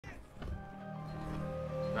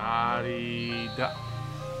Da-dee-da.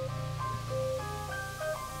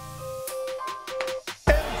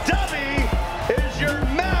 Dubby is your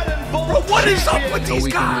Madden Bowl. Bro, what is up with these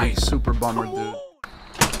guys? Super bummer, dude.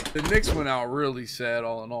 The Knicks went out really sad,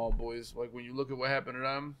 all in all, boys. Like, when you look at what happened to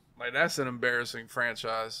them, like, that's an embarrassing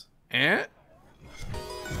franchise. And?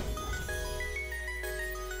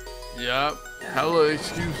 Yep. Hella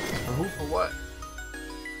excuses. For who, for what?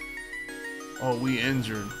 Oh, we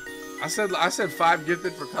injured. I said 5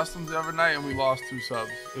 gifted for customs the other night, and we lost 2 subs.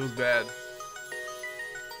 It was bad.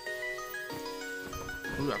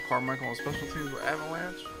 We got Carmichael on special teams with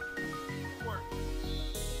Avalanche.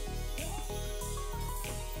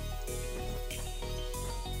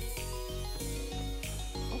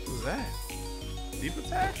 What was that? Deep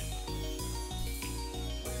attack?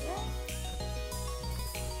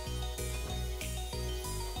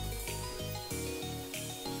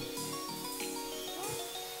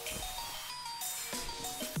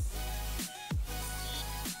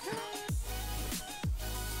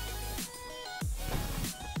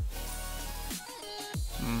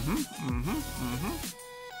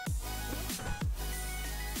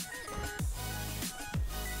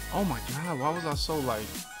 Oh my god, why was I so like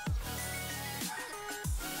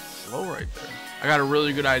slow right there? I got a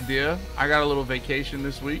really good idea. I got a little vacation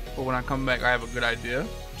this week, but when I come back, I have a good idea.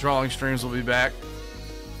 Drawing streams will be back.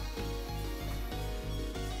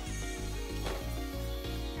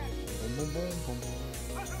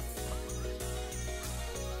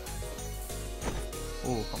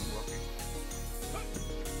 Oh, I'm lucky.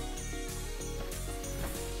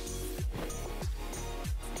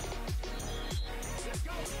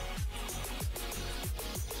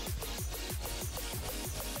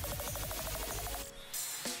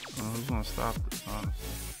 Who's gonna stop this, honestly?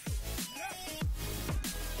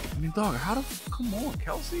 I mean, dog, how the come on,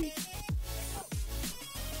 Kelsey?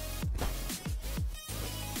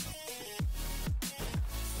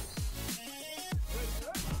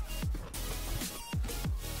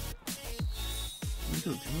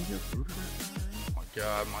 Dude, can we get through to that guy? Oh my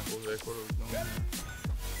god, Michael Vick, what are we doing here?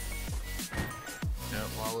 Yeah,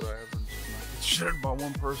 why would I ever just not get shitted by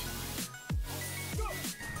one person?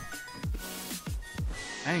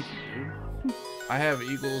 Thank you, dude. I have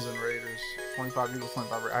Eagles and Raiders. 25 Eagles,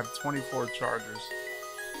 25 Raiders. I have 24 Chargers.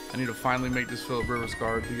 I need to finally make this Phillip Rivers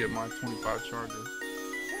card to get my 25 Chargers.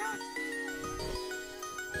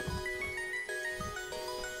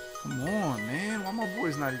 Come on, man. Why my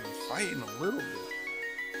boy's not even fighting a little bit?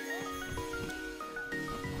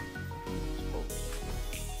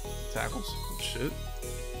 Tackles? Oh, shit.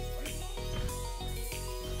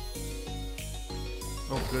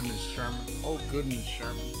 Oh, goodness, Sherman. Oh, goodness,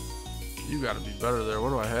 Sherman. You gotta be better there. What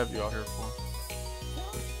do I have you out here for?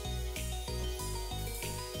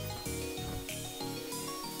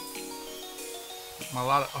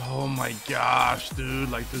 Oh my gosh,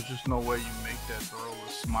 dude. Like, there's just no way you make that throw with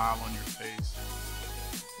a smile on your face.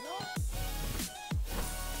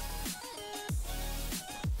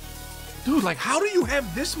 Dude, like, how do you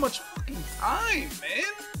have this much fucking time,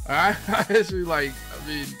 man? I actually, like, I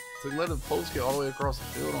mean, to let a post get all the way across the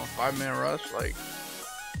field on a 5-man rush, like,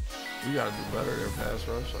 we gotta do better there, pass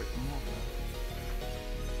rush. Like, come on, man.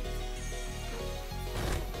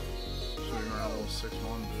 Should we run a little 6-1,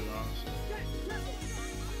 dude, honestly.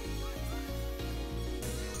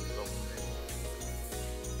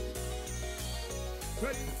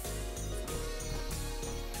 Ready?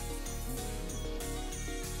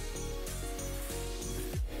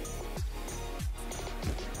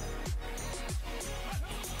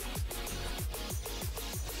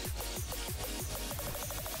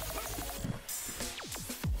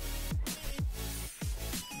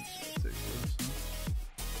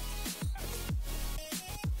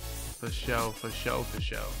 For show, for show, for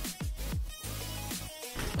show.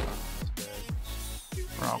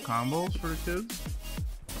 Raw combos for the kids.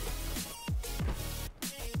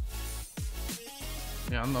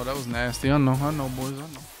 Yeah, I know that was nasty. I know, boys.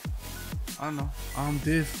 I know. I'm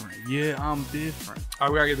different. Yeah, I'm different. All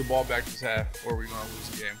right, we gotta get the ball back this half, or we're gonna lose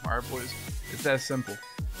the game. All right, boys. It's that simple.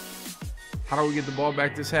 How do we get the ball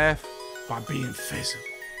back this half? By being physical.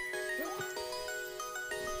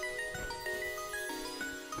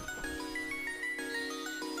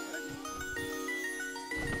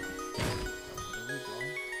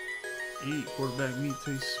 Eat. Quarterback meat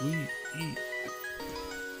tastes sweet. Eat.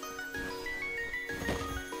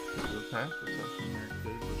 Good pass protection there,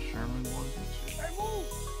 kid. With Sherman was and shit.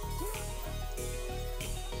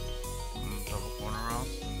 Double corner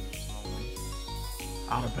routes. And there's no one.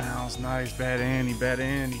 Out of bounds. Nice. Bad Annie. Bad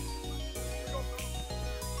Annie.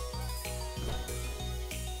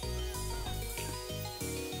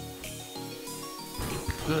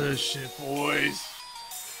 Good shit, boys.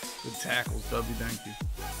 Good tackles, Dubby. Thank you.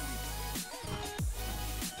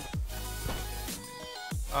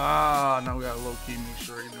 Ah, now we got a low key. Make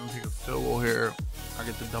sure you don't take a field goal here. I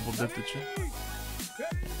get the double dip the chip.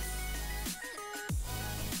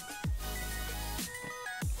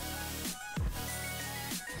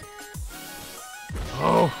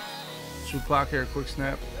 Oh, shoot clock here. Quick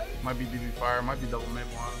snap. Might be DB fire. Might be double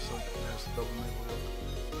maple. Honestly, yeah, it's a double maple.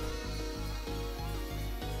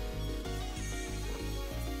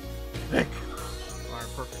 Pick. All right,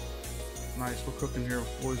 perfect. Nice. We're cooking here,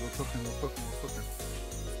 boys. We're cooking. We're cooking. We're cooking.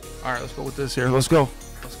 All right, let's go with this here. Let's go.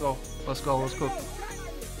 Let's go. Let's go. Let's cook.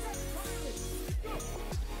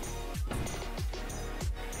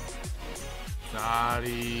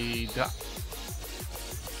 Da-dee-da.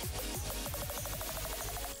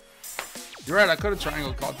 You're right. I could have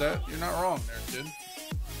triangle caught that. You're not wrong there, kid.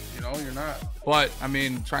 You know, you're not. But, I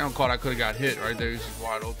mean, triangle caught, I could have got hit right there. He's just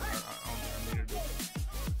wide open. I don't think I needed to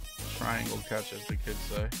triangle catch, as the kids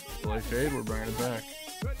say. Delay fade. We're bringing it back.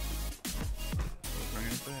 We're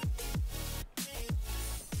bringing it back.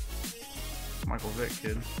 Michael Vick,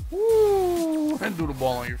 kid. Woo! And do the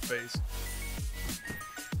ball on your face.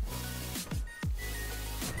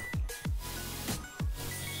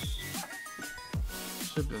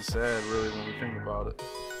 Shit been sad, really, when we think about it.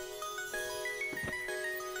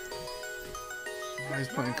 He's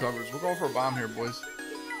playing coverage. We're going for a bomb here, boys.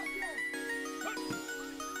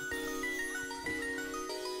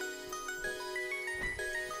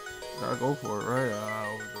 Gotta go for it, right?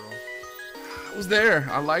 Overthrow. I was there.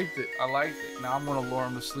 I liked it. I liked it. Now I'm gonna lure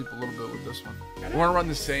him to sleep a little bit with this one. We're gonna run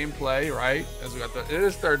the same play, right? As we got the. It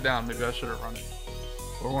is third down. Maybe I should have run it.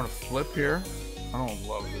 We're gonna flip here. I don't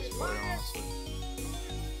love this play, honestly.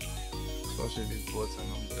 Especially if he's blitzing.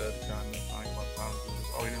 I'm dead kind of. I ain't got time to do this.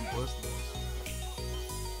 Oh, he didn't blitz this.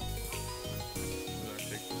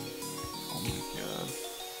 Oh my god.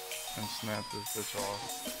 And snap this bitch off.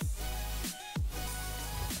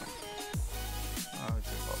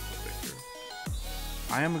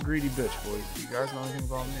 I am a greedy bitch, boys. You guys know anything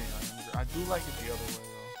about me? I do like it the other way,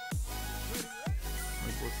 though. Let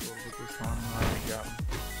me blitz a little bit this time. I already got him.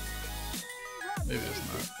 Maybe it's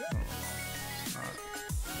not. I don't know. It's not.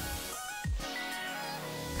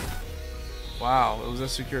 Wow, it was a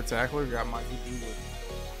secure tackler. Got my good dude with it.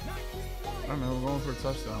 I don't know. We're going for a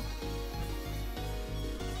touchdown.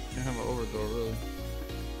 Can't have an overthrow, really.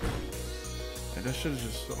 And this shit is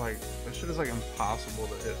just like, this shit is like impossible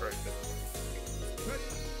to hit right there.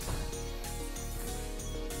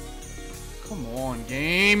 Come on,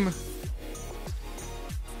 game.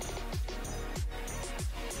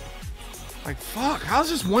 Like, fuck. How's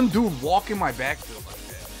just one dude walking my backfield like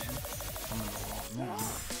that, man?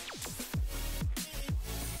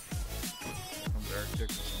 I'm Derek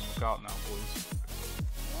Dickerson. Look out now, boys.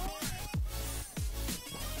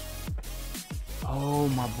 Oh,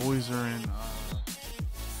 my boys are in.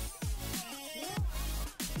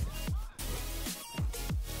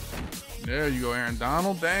 There you go, Aaron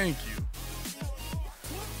Donald. Thank you.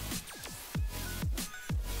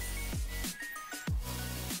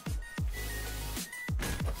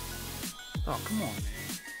 Oh, come on, man.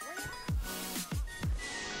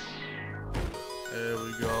 There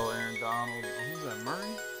we go, Aaron Donald. Oh, who's that,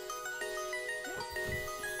 Murray?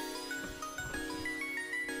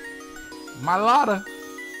 Malata.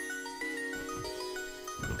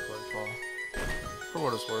 Good play call. For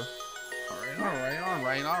what it's worth. All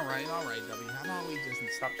right, Dubby. How about we just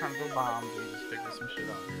stop trying to go bombs and just figure some shit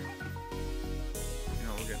out here? You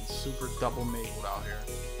know, we're getting super double mapled out here.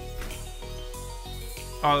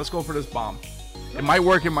 Oh, let's go for this bomb. It might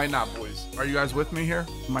work, it might not, boys. Are you guys with me here?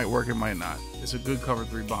 It might work, it might not. It's a good cover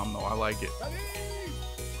 3 bomb, though. I like it.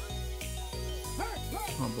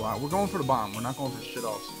 We're going for the bomb. We're not going for shit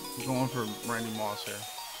else. We're going for Randy Moss here.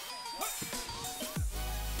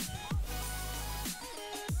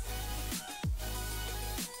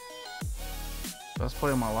 Best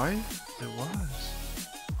play of my life? It was.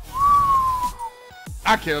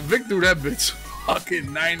 I can't. Vic threw that bitch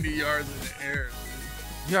fucking 90 yards in the air, dude.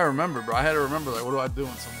 You gotta remember, bro. I had to remember, like, what do I do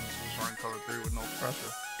when someone's just running cover 3 with no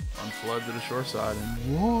pressure? Run flood to the short side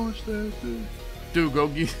and watch that dude. Dude, go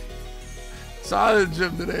get. So I was in the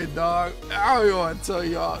gym today, dog. I don't even want to tell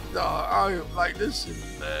y'all, dog. I don't even, like, this shit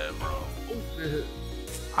is bad, bro. Oh, shit.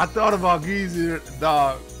 I thought about Geezy,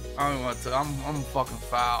 dog. I don't even want to tell. I'm fucking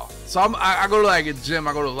foul. So I go to like a gym.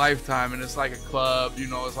 I go to Lifetime, and it's like a club. You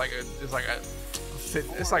know, it's like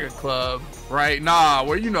a club, right? Nah,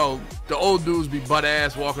 where, you know, the old dudes be butt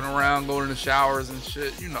ass walking around, going in the showers and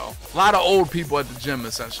shit. You know, a lot of old people at the gym,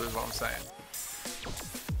 essentially, is what I'm saying.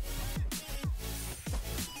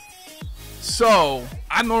 So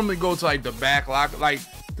I normally go to like the back locker. Like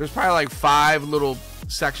there's probably like 5 little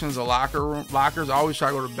sections of lockers. I always try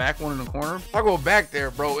to go to the back one in the corner. I go back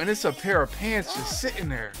there, bro, and it's a pair of pants just sitting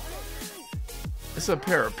there. It's a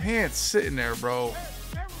pair of pants sitting there, bro.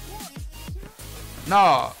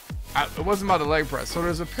 Nah, it wasn't about the leg press. So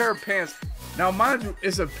there's a pair of pants. Now, mind you,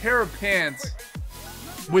 it's a pair of pants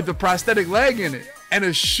with the prosthetic leg in it and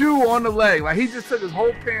a shoe on the leg. Like he just took his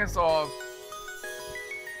whole pants off,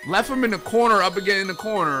 left him in the corner, up again in the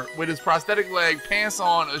corner with his prosthetic leg, pants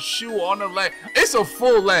on, a shoe on the leg. It's a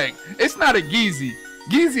full leg. It's not a Geezy.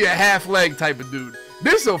 Geezy a half leg type of dude.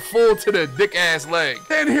 This a full to the dick ass leg.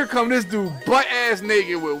 Then here come this dude butt ass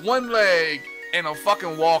naked with one leg and a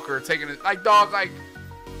fucking walker taking it. Like, dog, like,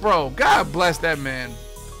 bro, God bless that man.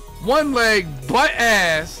 One leg, butt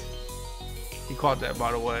ass. He caught that,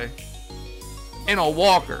 by the way. And a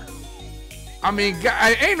walker. I mean,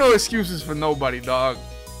 ain't no excuses for nobody, dog.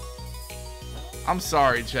 I'm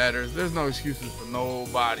sorry, chatters. There's no excuses for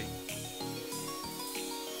nobody.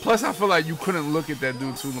 Plus, I feel like you couldn't look at that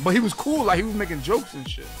dude too long. But he was cool. Like, he was making jokes and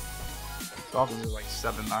shit. Dawkins was like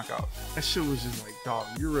 7 knockouts. That shit was just like, dog,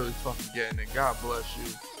 you're really fucking getting it. God bless you.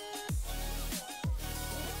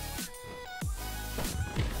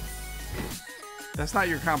 That's not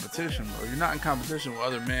your competition, bro. You're not in competition with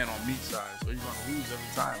other men on meat size. So you're going to lose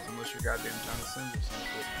every time unless you're goddamn John Sims or some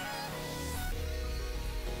shit.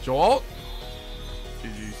 Joel?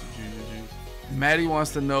 GG's. Maddie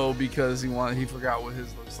wants to know because he forgot what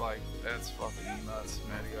his looks like. That's fucking nuts,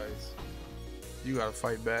 Maddie Ice. You gotta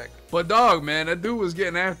fight back. But dog, man, that dude was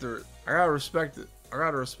getting after it. I gotta respect it.